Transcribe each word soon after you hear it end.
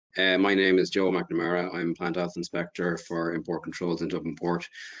My name is Joe McNamara. I'm Plant Health Inspector for Import Controls in Dublin Port.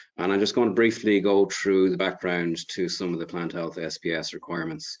 And I'm just going to briefly go through the background to some of the Plant Health SPS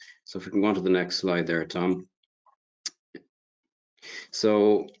requirements. So if we can go on to the next slide there, Tom.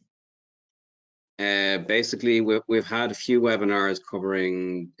 So basically, we've had a few webinars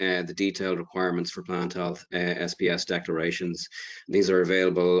covering the detailed requirements for plant health SPS declarations. These are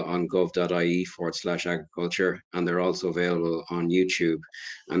available on gov.ie/agriculture, and they're also available on YouTube.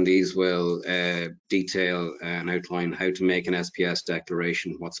 And these will detail and outline how to make an SPS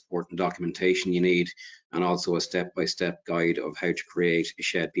declaration, what support and documentation you need, and also a step-by-step guide of how to create a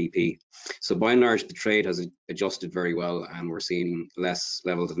shed PP. So by and large, the trade has adjusted very well, and we're seeing less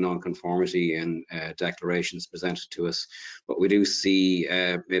levels of non-conformity in declarations presented to us, but we do see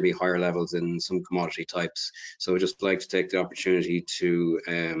maybe higher levels in some commodity types. So I'd just like to take the opportunity to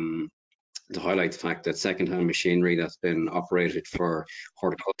highlight the fact that second-hand machinery that's been operated for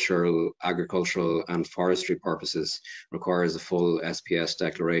horticultural, agricultural and forestry purposes requires a full SPS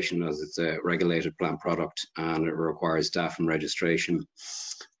declaration, as it's a regulated plant product and it requires DAFM registration.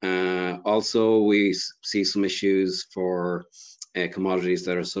 Also, we see some issues for commodities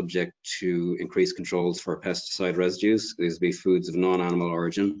that are subject to increased controls for pesticide residues. These will be foods of non-animal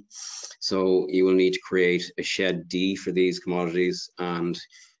origin. So you will need to create a shed D for these commodities, and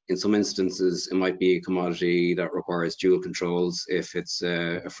in some instances, it might be a commodity that requires dual controls if it's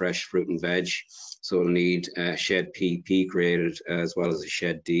a fresh fruit and veg. So it'll need a shed PP created as well as a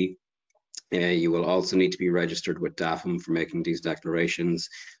shed D. You will also need to be registered with DAFM for making these declarations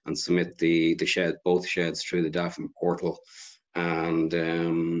and submit both sheds through the DAFM portal. And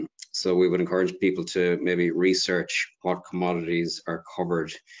so we would encourage people to maybe research what commodities are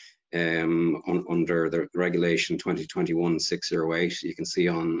covered under the regulation 2021-608. You can see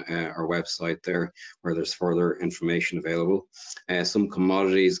on our website there where there's further information available. Some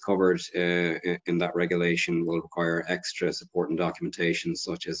commodities covered in that regulation will require extra support and documentation,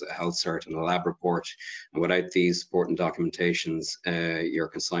 such as a health cert and a lab report. And without these support and documentations, your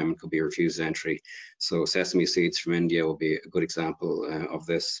consignment could be refused entry. So sesame seeds from India will be a good example of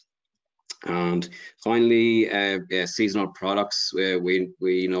this. And finally, seasonal products.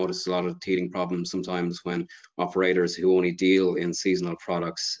 We notice a lot of teething problems sometimes when operators who only deal in seasonal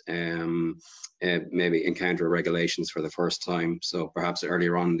products maybe encounter regulations for the first time. So perhaps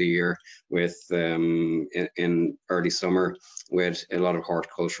earlier on in the year, with in early summer, with a lot of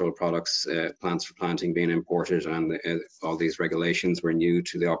horticultural products, plants for planting being imported, and all these regulations were new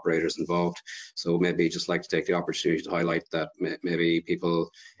to the operators involved. So maybe just like to take the opportunity to highlight that maybe people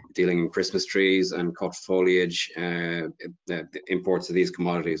dealing in Christmas trees and cut foliage, the imports of these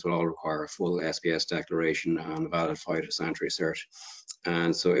commodities will all require a full SPS declaration and a valid phytosanitary cert.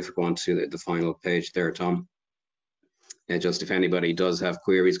 And so if we go on to the final page there, Tom, just if anybody does have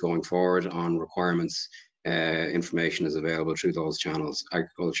queries going forward on requirements, information is available through those channels,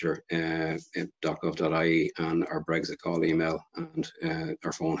 agriculture.gov.ie and our Brexit call email and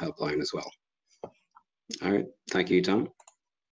our phone helpline as well. All right, thank you, Tom.